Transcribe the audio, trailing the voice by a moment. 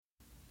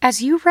As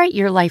you write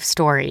your life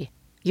story,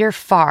 you're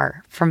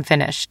far from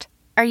finished.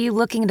 Are you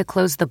looking to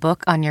close the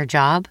book on your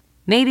job?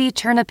 Maybe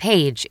turn a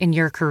page in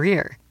your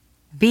career?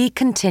 Be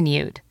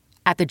continued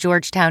at the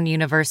Georgetown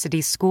University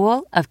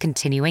School of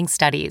Continuing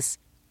Studies.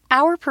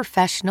 Our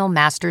professional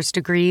master's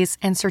degrees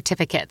and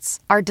certificates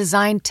are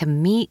designed to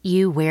meet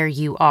you where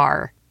you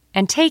are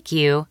and take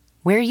you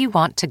where you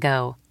want to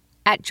go.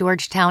 At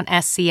Georgetown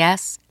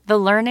SCS, the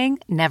learning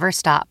never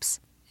stops,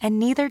 and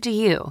neither do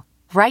you.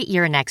 Write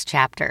your next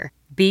chapter.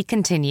 Be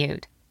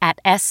continued at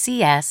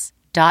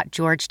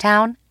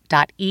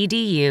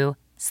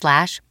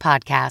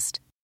scs.georgetown.edu/podcast.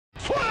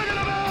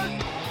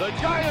 The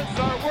Giants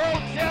are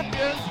world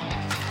champions.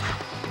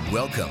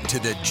 Welcome to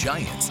the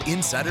Giants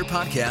Insider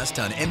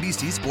Podcast on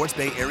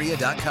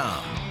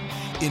NBCSportsBayArea.com.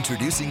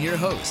 Introducing your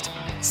host,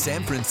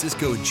 San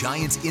Francisco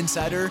Giants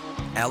insider,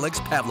 Alex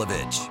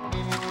Pavlovich.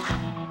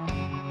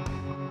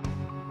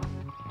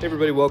 Hey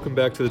everybody, welcome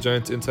back to the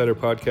Giants Insider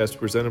Podcast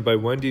presented by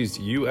Wendy's.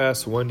 You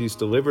asked, Wendy's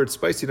delivered.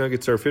 Spicy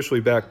nuggets are officially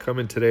back. Come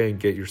in today and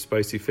get your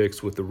spicy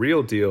fix with the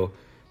real deal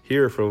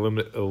here for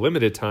a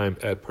limited time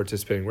at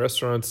participating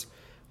restaurants.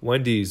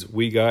 Wendy's,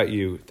 we got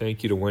you.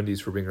 Thank you to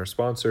Wendy's for being our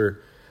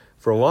sponsor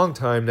for a long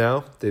time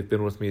now. They've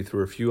been with me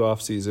through a few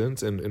off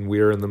seasons, and we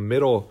are in the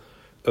middle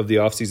of the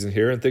off season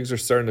here, and things are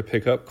starting to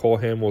pick up. Cole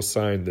Hamels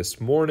signed this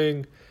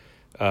morning.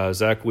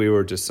 Zach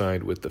Wheeler just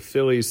signed with the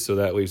Phillies, so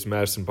that leaves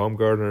Madison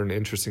Bumgarner in an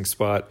interesting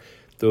spot.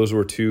 Those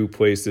were two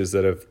places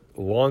that have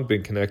long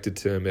been connected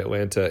to him,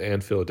 Atlanta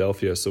and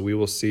Philadelphia, so we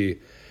will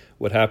see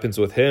what happens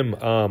with him.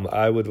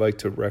 I would like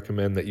to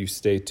recommend that you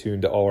stay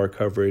tuned to all our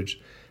coverage,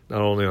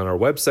 not only on our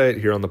website,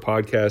 here on the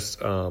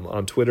podcast,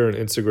 on Twitter and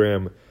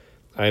Instagram.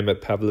 I am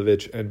at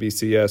Pavlovich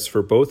NBCS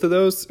for both of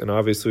those, and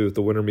obviously with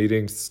the winter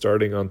meetings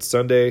starting on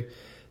Sunday,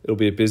 it'll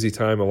be a busy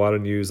time, a lot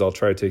of news. I'll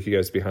try to take you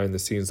guys behind the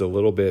scenes a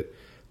little bit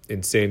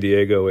in San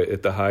Diego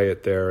at the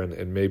Hyatt there,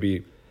 and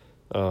maybe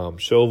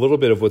show a little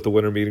bit of what the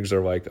winter meetings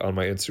are like on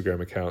my Instagram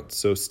account.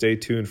 So stay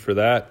tuned for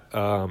that.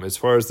 As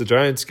far as the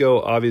Giants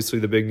go, obviously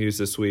the big news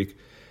this week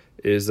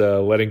is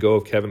letting go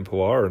of Kevin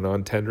Pillar or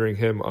non-tendering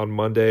him on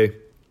Monday.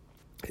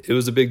 It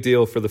was a big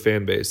deal for the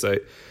fan base. I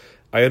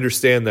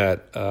understand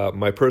that.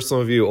 My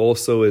personal view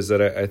also is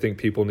that I think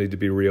people need to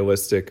be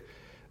realistic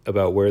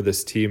about where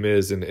this team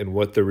is and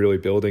what they're really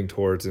building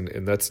towards,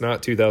 and that's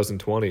not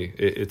 2020.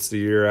 It's the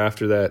year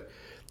after that.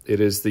 It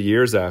is the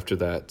years after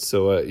that.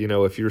 So,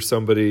 if you're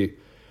somebody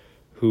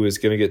who is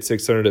going to get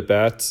 600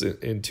 at-bats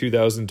in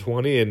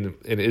 2020 and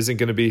isn't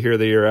going to be here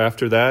the year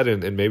after that,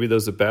 and maybe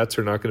those at-bats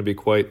are not going to be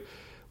quite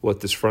what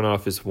this front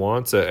office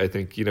wants, I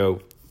think,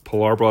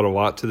 Pillar brought a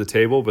lot to the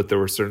table, but there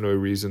were certainly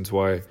reasons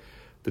why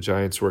the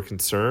Giants were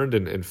concerned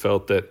and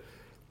felt that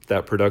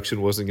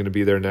production wasn't going to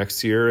be there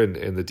next year,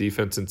 and the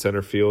defense in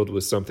center field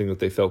was something that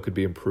they felt could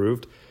be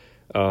improved.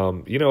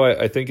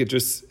 I think it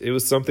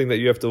was something that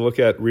you have to look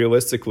at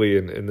realistically,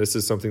 and this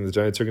is something the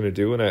Giants are going to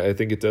do, and I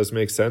think it does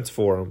make sense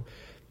for them.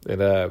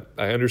 And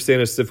I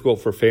understand it's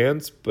difficult for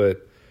fans,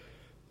 but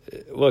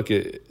look,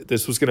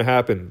 this was going to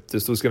happen.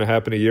 This was going to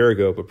happen a year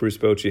ago, but Bruce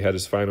Bochy had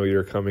his final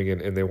year coming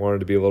in, and they wanted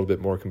to be a little bit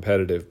more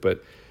competitive.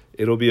 But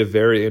it'll be a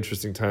very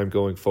interesting time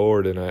going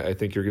forward, and I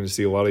think you're going to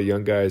see a lot of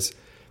young guys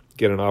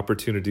get an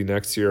opportunity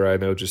next year. I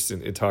know just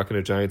in talking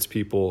to Giants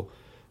people,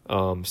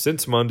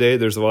 since Monday,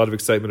 there's a lot of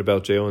excitement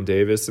about Jalen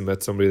Davis, and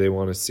that's somebody they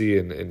want to see.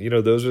 And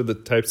those are the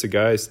types of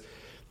guys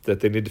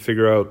that they need to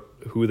figure out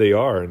who they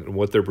are and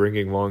what they're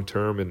bringing long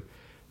term. And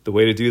the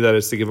way to do that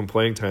is to give them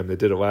playing time. They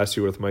did it last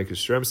year with Mike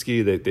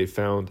Yastrzemski. They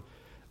found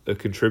a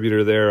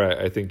contributor there.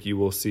 I think you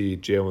will see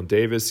Jalen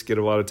Davis get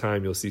a lot of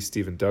time. You'll see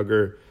Steven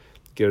Duggar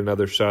get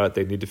another shot.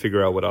 They need to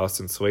figure out what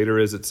Austin Slater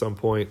is at some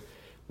point.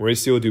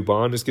 Mauricio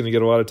Dubon is going to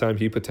get a lot of time.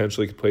 He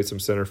potentially could play some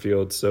center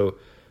field. So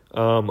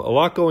a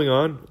lot going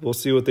on. We'll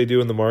see what they do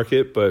in the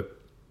market. But,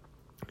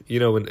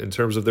 in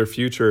terms of their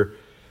future,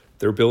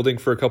 they're building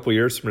for a couple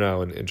years from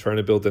now and trying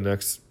to build the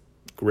next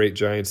great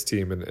Giants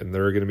team. And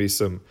there are going to be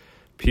some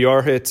PR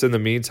hits in the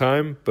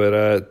meantime,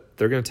 but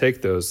they're going to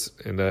take those.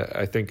 And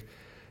I think,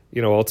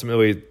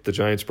 ultimately the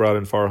Giants brought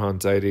in Farhan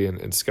Zaidi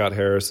and Scott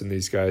Harris and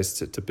these guys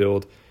to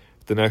build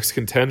the next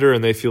contender,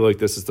 and they feel like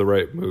this is the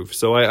right move.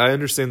 So I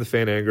understand the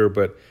fan anger,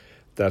 but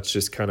that's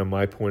just kind of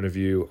my point of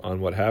view on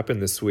what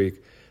happened this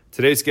week.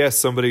 Today's guest,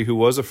 somebody who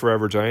was a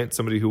forever Giant,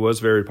 somebody who was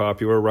very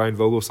popular, Ryan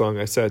Vogelsong.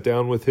 I sat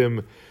down with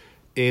him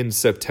in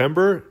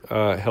September,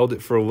 held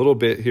it for a little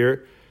bit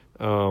here.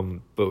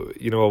 But,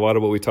 a lot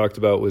of what we talked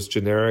about was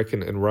generic,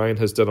 and Ryan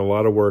has done a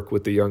lot of work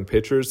with the young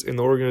pitchers in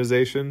the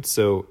organization.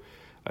 So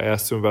I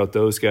asked him about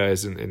those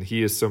guys, and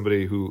he is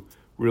somebody who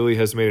really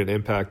has made an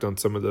impact on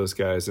some of those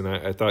guys. And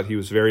I thought he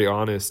was very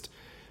honest,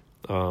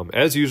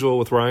 as usual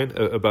with Ryan,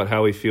 about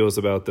how he feels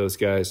about those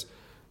guys.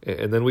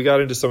 And then we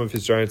got into some of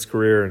his Giants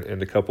career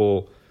and a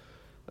couple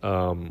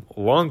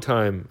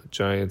longtime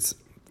Giants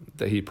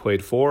that he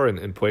played for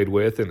and played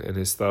with and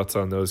his thoughts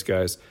on those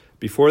guys.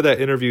 Before that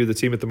interview, the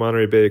team at the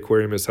Monterey Bay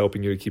Aquarium is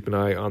helping you to keep an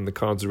eye on the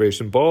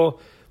conservation ball.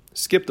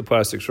 Skip the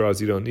plastic straws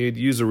you don't need.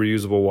 Use a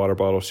reusable water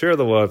bottle. Share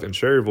the love and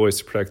share your voice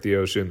to protect the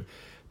ocean.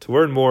 To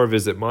learn more,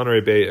 visit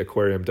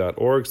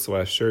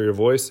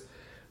MontereyBayAquarium.org/share-your-voice.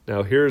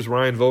 Now here's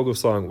Ryan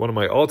Vogelsong, one of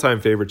my all-time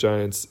favorite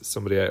Giants,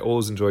 somebody I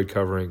always enjoyed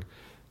covering,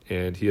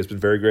 and he has been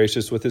very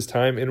gracious with his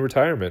time in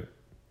retirement.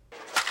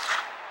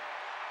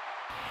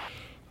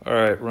 All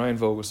right, Ryan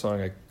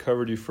Vogelsong, I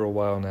covered you for a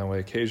while now. I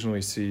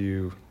occasionally see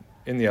you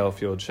in the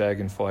outfield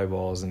shagging fly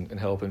balls and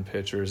helping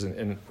pitchers.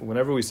 And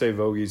whenever we say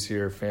Vogies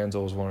here, fans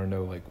always want to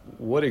know, like,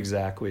 what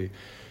exactly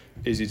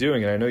is he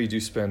doing? And I know you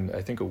do spend,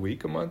 I think,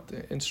 a month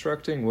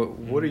instructing.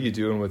 What are you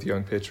doing with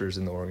young pitchers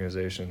in the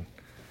organization?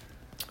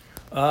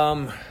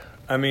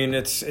 I mean,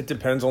 it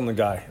depends on the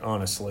guy,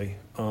 honestly.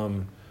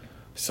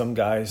 Some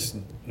guys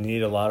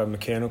need a lot of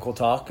mechanical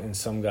talk, and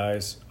some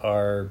guys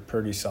are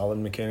pretty solid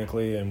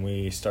mechanically, and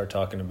we start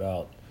talking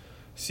about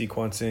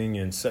sequencing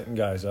and setting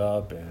guys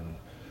up and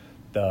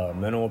the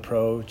mental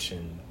approach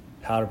and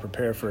how to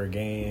prepare for a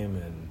game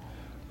and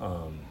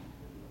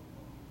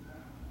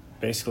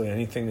basically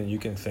anything that you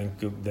can think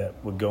that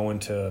would go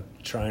into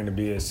trying to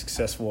be as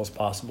successful as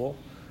possible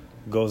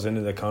goes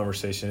into the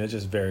conversation. It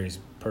just varies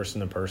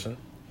person to person.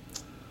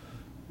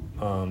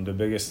 The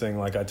biggest thing,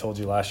 like I told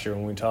you last year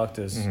when we talked,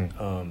 is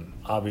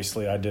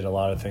obviously I did a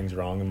lot of things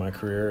wrong in my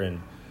career,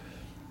 and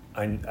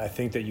I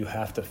think that you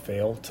have to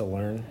fail to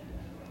learn.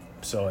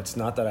 So it's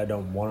not that I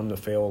don't want them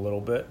to fail a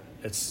little bit.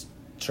 It's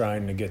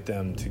trying to get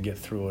them to get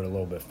through it a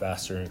little bit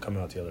faster and come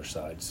out the other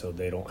side so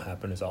they don't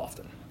happen as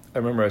often. I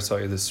remember I saw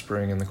you this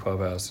spring in the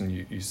clubhouse, and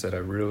you said I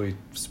really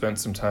spent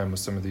some time with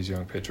some of these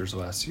young pitchers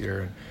last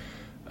year.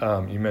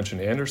 And you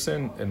mentioned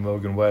Anderson and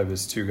Logan Webb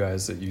as two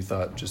guys that you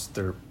thought just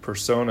their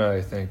persona,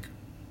 I think,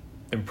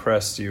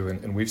 impressed you.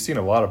 And we've seen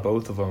a lot of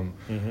both of them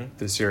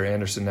this year,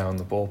 Anderson now in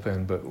the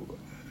bullpen. But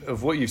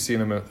of what you've seen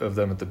of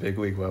them at the big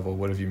league level,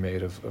 what have you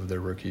made of their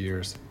rookie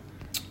years?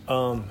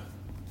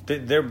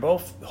 They're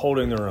both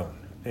holding their own.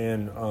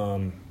 And, I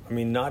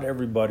mean, not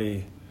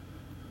everybody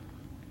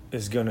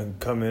is going to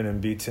come in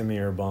and be Timmy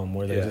or Bum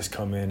where they just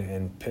come in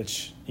and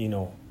pitch,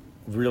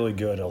 really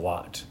good a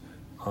lot.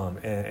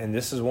 And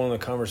this is one of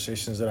the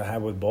conversations that I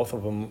had with both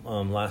of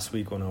them last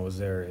week when I was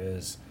there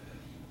is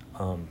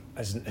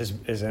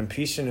as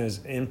impatient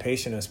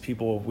as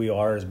people we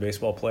are as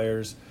baseball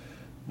players,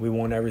 we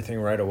want everything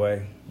right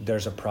away.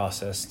 There's a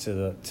process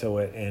to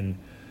it. And,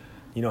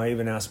 I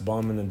even asked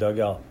Bum in the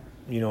dugout,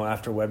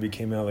 after Webby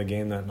came out of the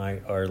game that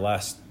night or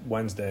last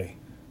Wednesday,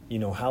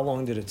 how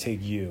long did it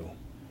take you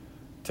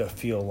to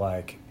feel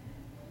like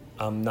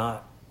I'm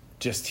not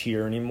just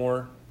here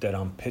anymore, that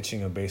I'm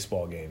pitching a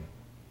baseball game?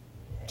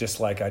 Just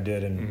like I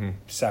did in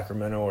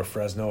Sacramento or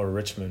Fresno or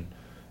Richmond.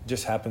 It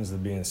just happens to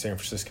be in San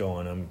Francisco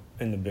and I'm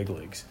in the big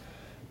leagues.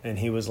 And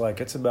he was like,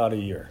 it's about a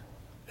year.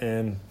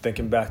 And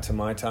thinking back to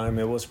my time,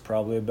 it was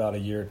probably about a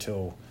year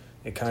till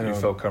it kind of...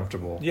 You felt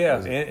comfortable.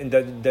 Yeah, and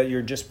that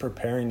you're just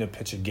preparing to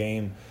pitch a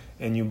game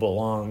and you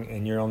belong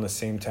and you're on the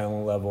same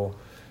talent level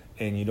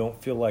and you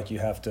don't feel like you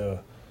have to,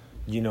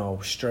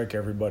 strike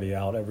everybody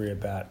out every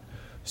at-bat.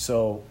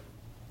 So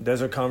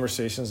those are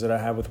conversations that I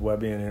had with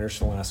Webby and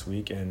Anderson last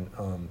week, and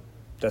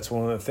that's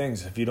one of the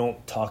things. If you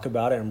don't talk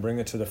about it and bring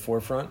it to the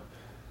forefront,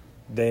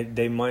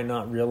 they might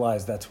not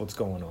realize that's what's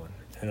going on.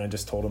 And I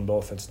just told them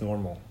both it's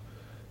normal.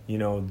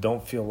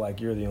 Don't feel like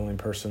you're the only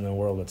person in the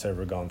world that's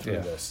ever gone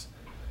through this.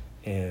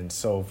 And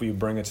so if we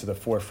bring it to the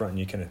forefront and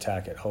you can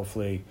attack it,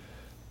 hopefully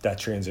that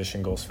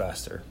transition goes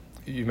faster.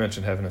 You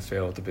mentioned having to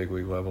fail at the big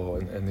league level,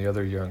 and the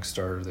other young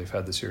starter they've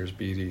had this year is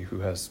Beatty, who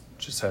has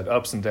just had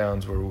ups and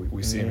downs where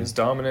we see him as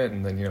dominant,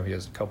 and then, he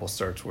has a couple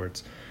starts where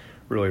it's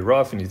really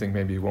rough and you think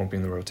maybe he won't be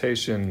in the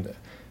rotation.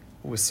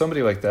 With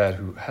somebody like that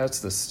who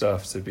has the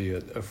stuff to be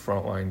a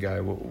frontline guy,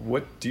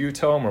 what do you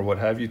tell him, or what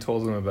have you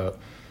told him about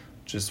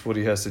just what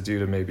he has to do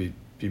to maybe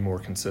be more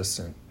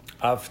consistent?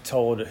 I've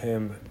told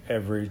him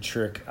every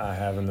trick I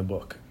have in the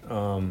book.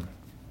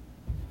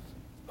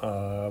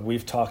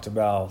 We've talked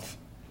about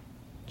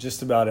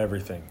just about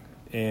everything.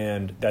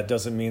 And that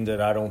doesn't mean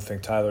that I don't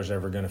think Tyler's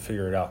ever going to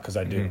figure it out, because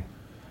I do.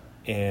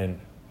 And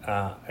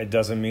it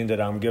doesn't mean that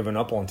I'm giving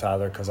up on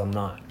Tyler, because I'm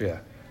not. Yeah.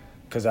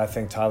 Because I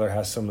think Tyler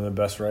has some of the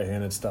best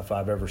right-handed stuff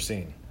I've ever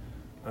seen.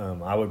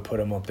 I would put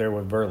him up there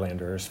with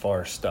Verlander as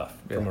far as stuff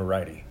from a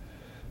righty.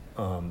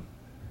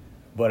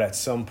 But at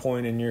some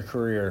point in your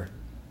career,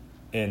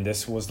 and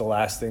this was the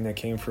last thing that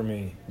came for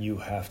me, you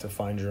have to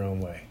find your own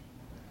way.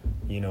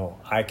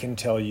 I can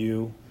tell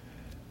you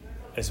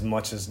as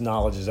much as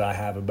knowledge as I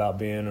have about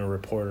being a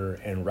reporter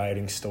and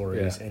writing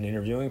stories and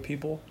interviewing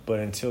people, but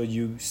until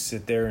you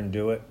sit there and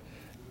do it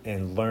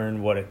and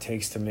learn what it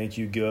takes to make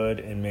you good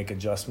and make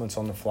adjustments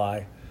on the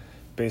fly,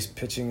 base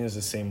pitching is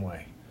the same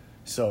way.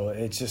 So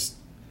it's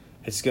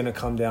going to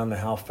come down to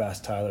how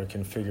fast Tyler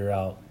can figure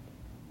out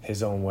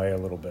his own way a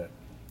little bit.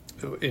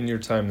 In your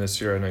time this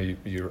year, I know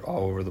you're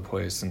all over the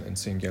place and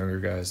seeing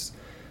younger guys.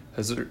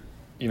 Has there,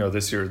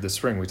 this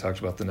spring we talked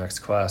about the next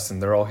class,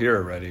 and they're all here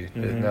already.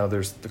 And now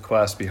there's the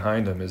class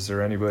behind them. Is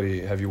there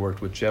anybody, have you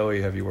worked with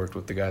Jelly, have you worked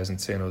with the guys in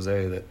San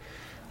Jose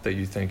that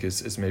you think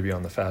is maybe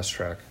on the fast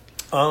track?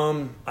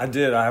 I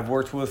did. I've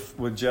worked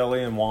with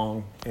Jelly and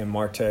Wong and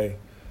Marte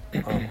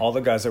all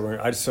the guys that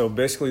were so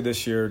basically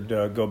this year,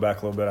 to go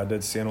back a little bit, I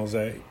did San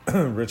Jose,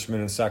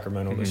 Richmond, and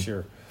Sacramento this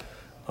year.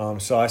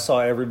 So I saw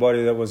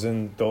everybody that was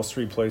in those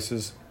three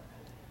places,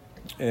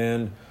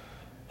 and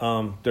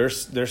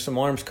there's some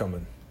arms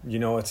coming. You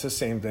know, it's the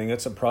same thing.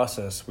 It's a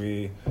process.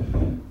 We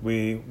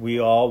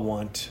all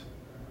want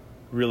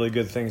really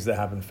good things that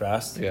happen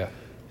fast. Yeah.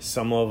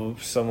 Some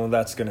of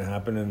that's going to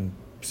happen, and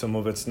some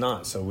of it's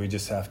not. So we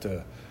just have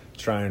to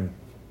try and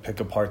pick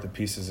apart the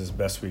pieces as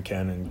best we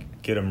can and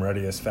get them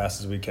ready as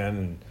fast as we can.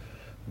 And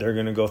they're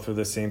going to go through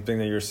the same thing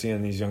that you're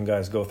seeing these young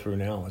guys go through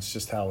now. It's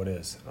just how it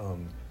is.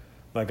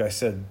 Like I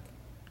said,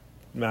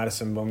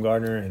 Madison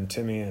Bumgarner and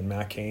Timmy and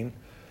Matt Cain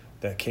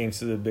that came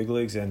to the big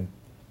leagues and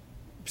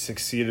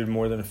succeeded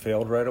more than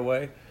failed right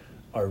away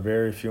are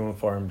very few and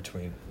far in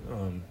between.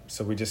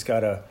 So we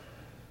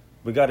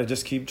gotta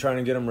just keep trying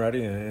to get them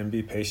ready and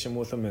be patient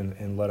with them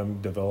and let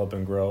them develop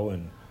and grow.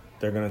 And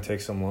they're going to take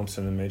some lumps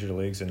in the major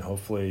leagues, and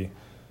hopefully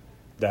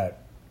that,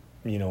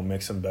 you know,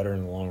 makes them better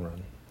in the long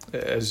run.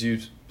 As you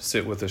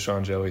sit with the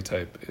Sean Jelly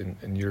type,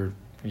 and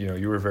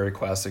you were a very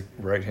classic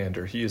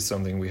right-hander. He is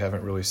something we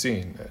haven't really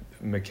seen.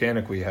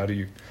 Mechanically, how do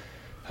you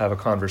have a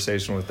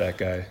conversation with that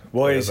guy?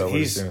 Well,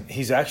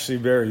 he's actually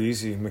very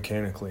easy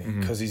mechanically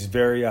because he's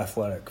very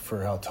athletic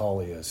for how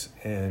tall he is,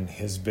 and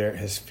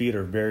his feet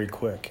are very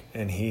quick,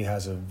 and he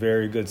has a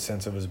very good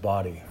sense of his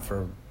body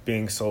for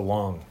being so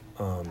long.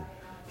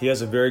 He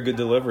has a very good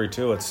delivery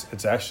too.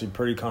 It's actually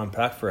pretty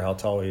compact for how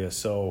tall he is.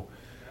 So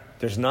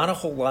there's not a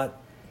whole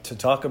lot to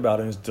talk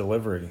about in his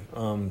delivery.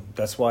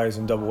 That's why he's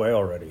in Double-A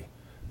already.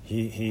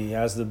 He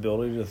has the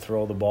ability to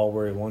throw the ball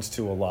where he wants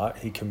to a lot.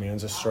 He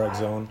commands a strike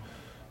zone.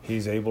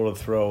 He's able to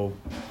throw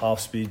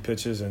off-speed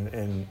pitches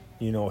and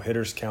you know,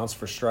 hitters counts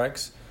for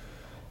strikes.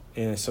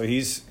 And so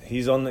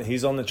he's on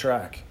the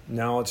track.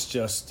 Now it's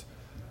just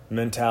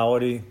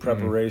mentality,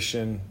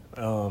 preparation,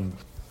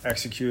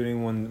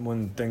 executing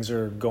when things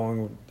are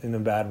going in a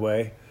bad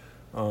way.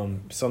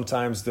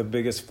 Sometimes the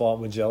biggest fault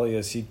with Jelly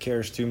is he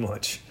cares too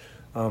much.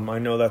 I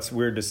know that's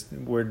weird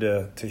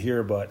to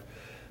hear, but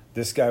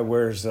this guy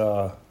wears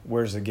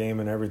the game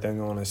and everything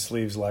on his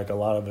sleeves like a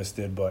lot of us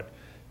did, but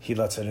he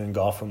lets it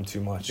engulf him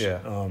too much.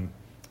 Yeah.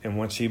 And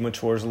once he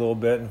matures a little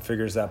bit and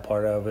figures that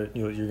part of it,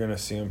 you're going to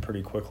see him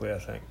pretty quickly, I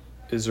think.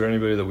 Is there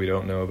anybody that we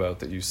don't know about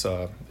that you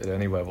saw at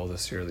any level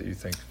this year that you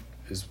think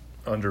is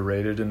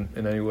underrated in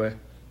any way?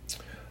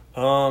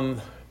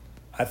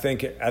 I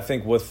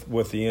think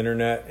with the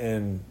internet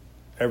and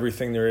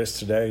everything there is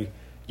today,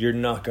 you're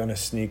not going to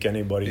sneak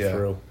anybody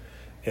through.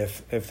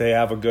 If they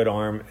have a good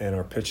arm and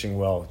are pitching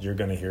well, you're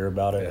going to hear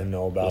about it and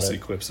know about it. We'll see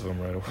clips of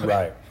them right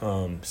away.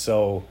 Right.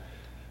 So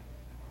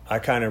I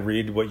kind of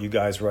read what you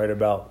guys write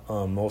about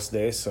most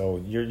days,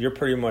 so you're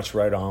pretty much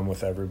right on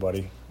with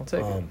everybody. I'll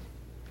take it.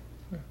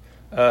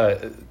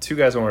 Two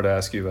guys I wanted to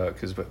ask you about,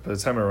 because by the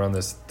time I run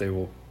this, they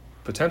will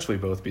potentially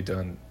both be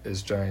done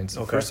as Giants.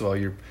 Okay. First of all,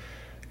 your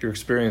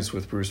experience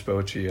with Bruce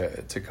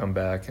Bochy to come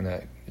back, and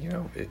that, you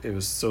know, it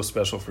was so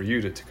special for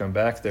you to come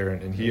back there,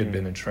 and he had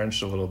been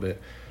entrenched a little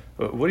bit.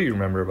 But what do you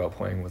remember about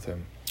playing with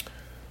him?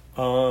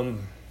 Well,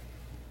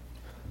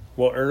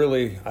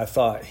 early I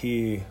thought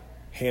he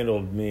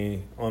handled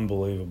me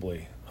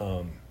unbelievably.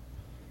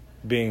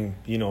 Being,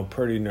 you know,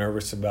 pretty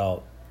nervous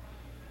about,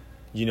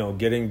 you know,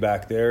 getting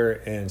back there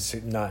and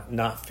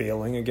not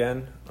failing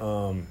again.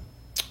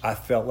 I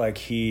felt like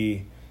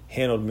he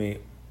handled me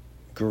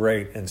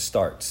great in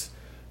starts,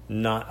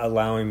 not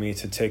allowing me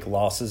to take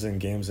losses in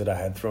games that I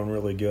had thrown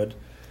really good.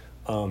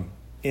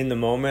 In the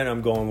moment,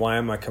 I'm going, why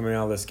am I coming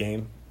out of this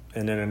game?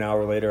 And then an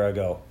hour later, I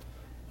go,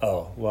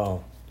 oh,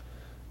 well,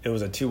 it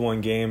was a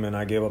 2-1 game, and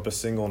I gave up a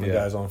single, and the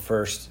guy's on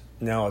first.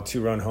 Now a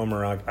 2-run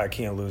homer, I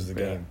can't lose the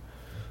game.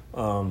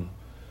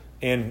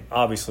 And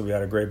obviously, we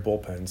had a great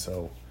bullpen.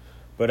 So,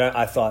 but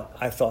I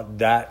thought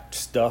that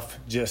stuff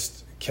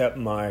just kept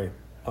my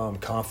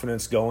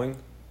confidence going.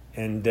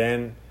 And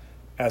then,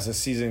 as the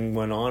season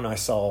went on, I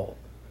saw,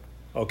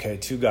 okay,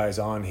 2 guys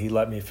on. He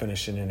let me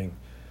finish an inning,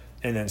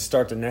 and then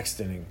start the next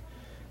inning.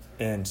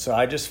 And so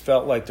I just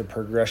felt like the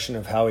progression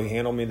of how he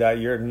handled me that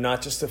year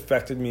not just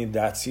affected me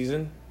that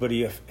season, but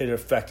it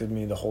affected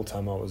me the whole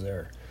time I was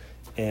there.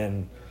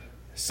 And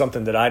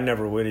something that I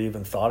never would have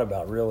even thought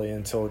about really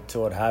until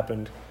it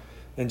happened.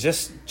 And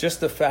just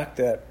the fact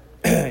that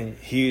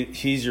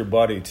he's your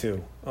buddy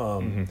too.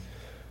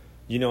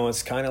 You know,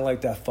 it's kind of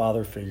like that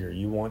father figure.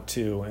 You want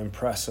to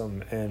impress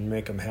him and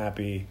make him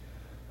happy,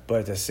 but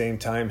at the same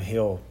time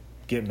he'll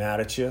get mad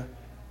at you,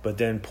 but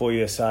then pull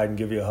you aside and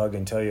give you a hug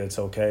and tell you it's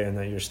okay and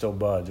that you're still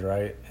buds,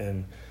 right?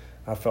 And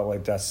I felt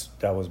like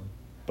that was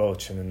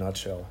Boch in a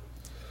nutshell.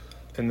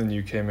 And then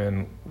you came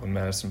in when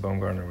Madison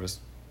Bumgarner was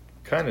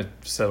kind of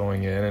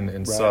settling in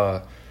and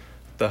saw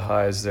the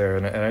highs there.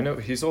 And I know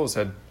he's always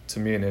had, to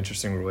me, an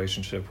interesting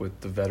relationship with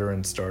the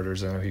veteran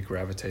starters. I know he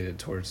gravitated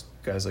towards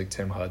guys like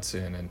Tim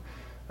Hudson and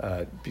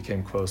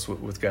became close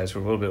with guys who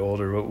were a little bit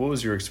older. What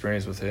was your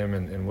experience with him,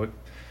 and what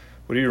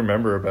do you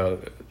remember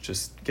about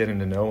just getting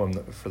to know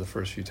him for the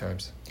first few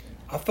times?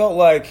 I felt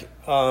like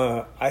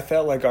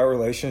our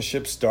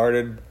relationship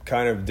started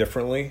kind of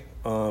differently.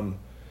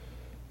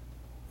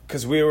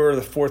 because we were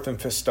the 4th and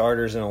 5th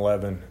starters in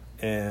 11,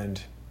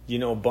 and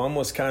Bum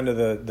was kind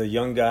of the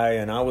young guy,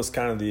 and I was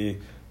kind of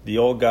the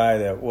old guy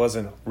that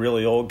wasn't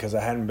really old because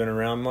I hadn't been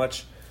around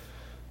much.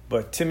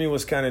 But Timmy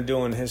was kind of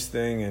doing his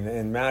thing,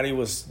 and Matty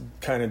was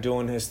kind of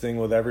doing his thing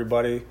with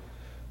everybody.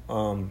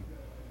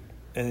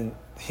 And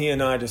he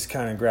and I just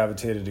kind of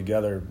gravitated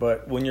together.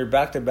 But when you're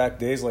back-to-back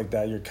days like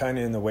that, you're kind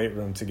of in the weight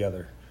room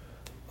together.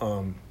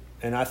 And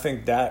I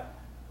think that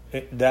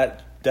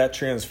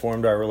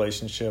transformed our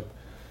relationship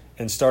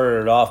and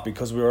started it off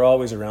because we were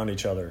always around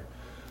each other.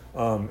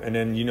 And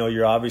then,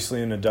 you're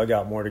obviously in the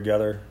dugout more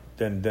together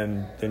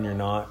than you're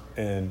not.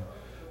 And,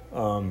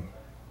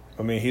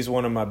 he's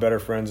one of my better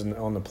friends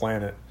on the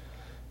planet.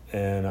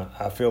 And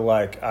I feel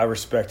like I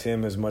respect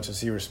him as much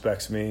as he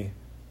respects me.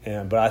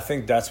 But I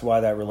think that's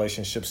why that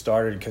relationship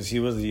started, because he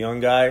was the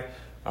young guy.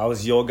 I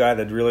was the old guy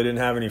that really didn't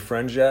have any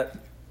friends yet,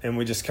 and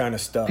we just kind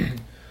of stuck.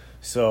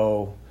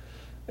 So,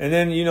 and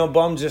then,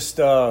 Bum just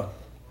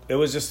it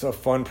was just a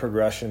fun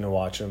progression to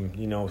watch him,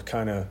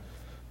 kind of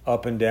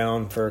up and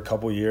down for a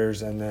couple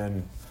years and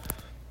then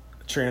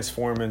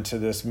transform into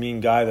this mean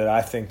guy that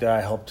I think that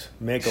I helped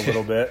make a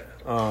little bit.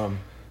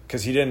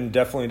 Because he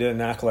definitely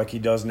didn't act like he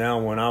does now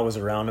when I was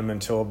around him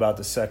until about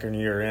the second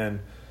year in.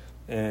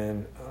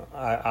 And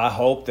I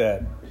hope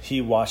that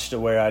he watched the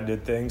way I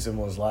did things and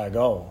was like,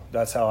 oh,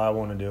 that's how I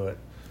want to do it.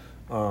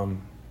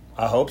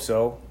 I hope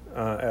so.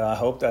 I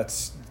hope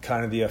that's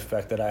kind of the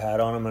effect that I had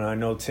on him. And I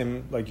know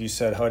Tim, like you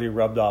said, Huddy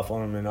rubbed off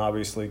on him, and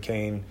obviously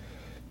Kane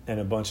and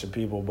a bunch of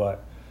people.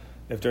 But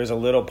if there's a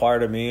little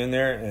part of me in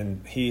there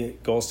and he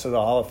goes to the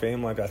Hall of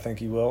Fame like I think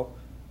he will,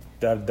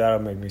 that'll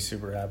make me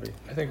super happy.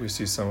 I think we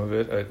see some of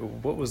it.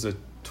 What was a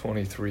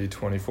 23,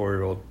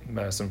 24-year-old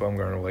Madison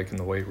Bumgarner like in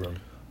the weight room?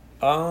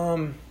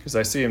 Because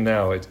I see him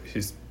now.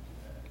 He's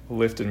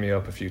lifted me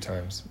up a few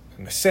times.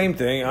 Same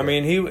thing. Yeah. I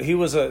mean, he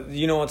was a.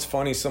 What's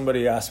funny?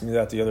 Somebody asked me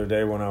that the other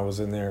day when I was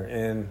in there,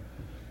 and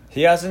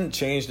he hasn't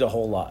changed a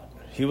whole lot.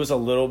 He was a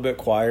little bit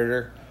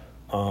quieter.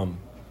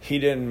 He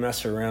didn't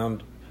mess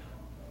around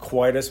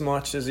quite as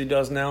much as he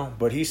does now,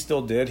 but he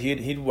still did.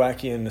 He'd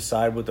whack you in the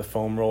side with the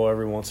foam roll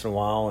every once in a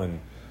while and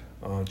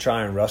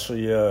try and wrestle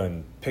you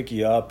and pick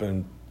you up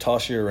and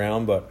toss you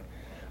around. But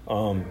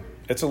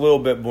it's a little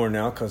bit more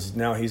now because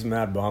now he's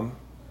Mad Bum.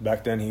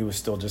 Back then he was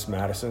still just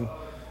Madison.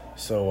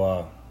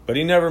 So, but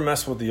he never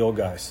messed with the old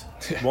guys.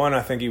 One,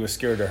 I think he was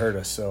scared to hurt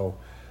us. So,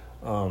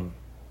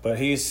 but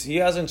he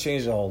hasn't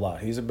changed a whole lot.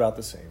 He's about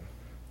the same.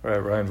 All right,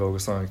 Ryan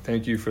Vogelsong,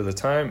 thank you for the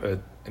time.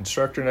 An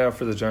instructor now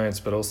for the Giants,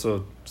 but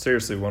also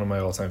seriously one of my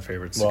all-time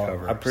favorites to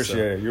cover. I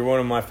appreciate it. You're one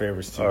of my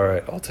favorites too. All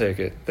right, I'll take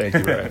it. Thank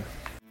you, Ryan.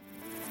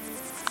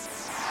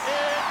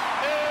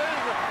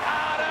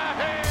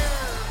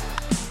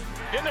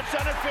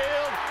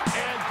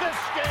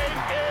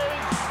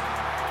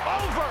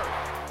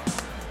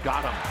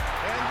 Got him.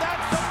 And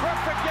that's a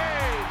perfect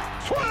game.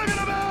 Swing and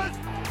a miss.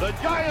 The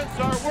Giants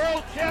are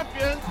world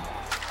champions.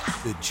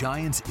 The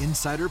Giants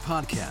Insider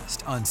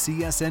Podcast on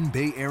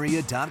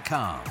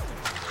CSNBayArea.com.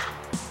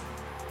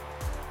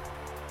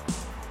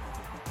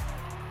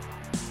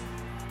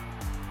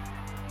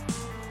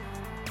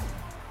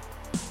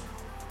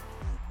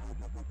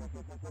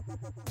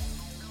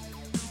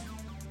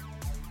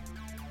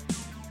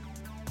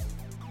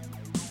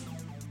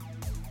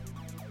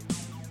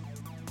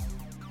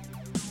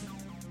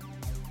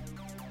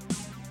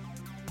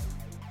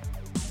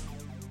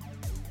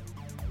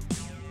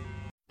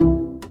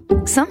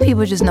 Some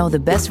people just know the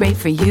best rate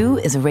for you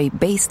is a rate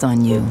based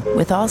on you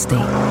with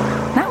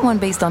Allstate. Not one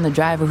based on the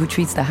driver who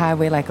treats the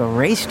highway like a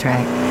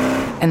racetrack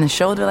and the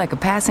shoulder like a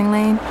passing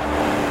lane.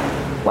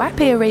 Why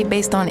pay a rate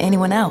based on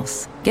anyone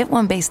else? Get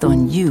one based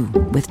on you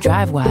with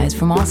DriveWise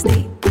from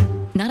Allstate.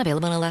 Not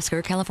available in Alaska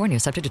or California,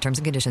 subject to terms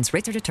and conditions.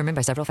 Rates are determined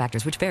by several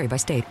factors, which vary by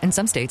state. In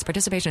some states,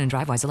 participation in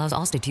DriveWise allows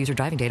Allstate to use your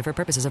driving data for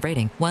purposes of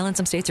rating. While in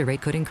some states, your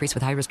rate could increase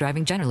with high-risk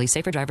driving. Generally,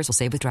 safer drivers will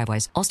save with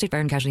DriveWise. Allstate Fire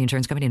and Casualty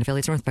Insurance Company and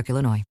affiliates, Northbrook, Illinois.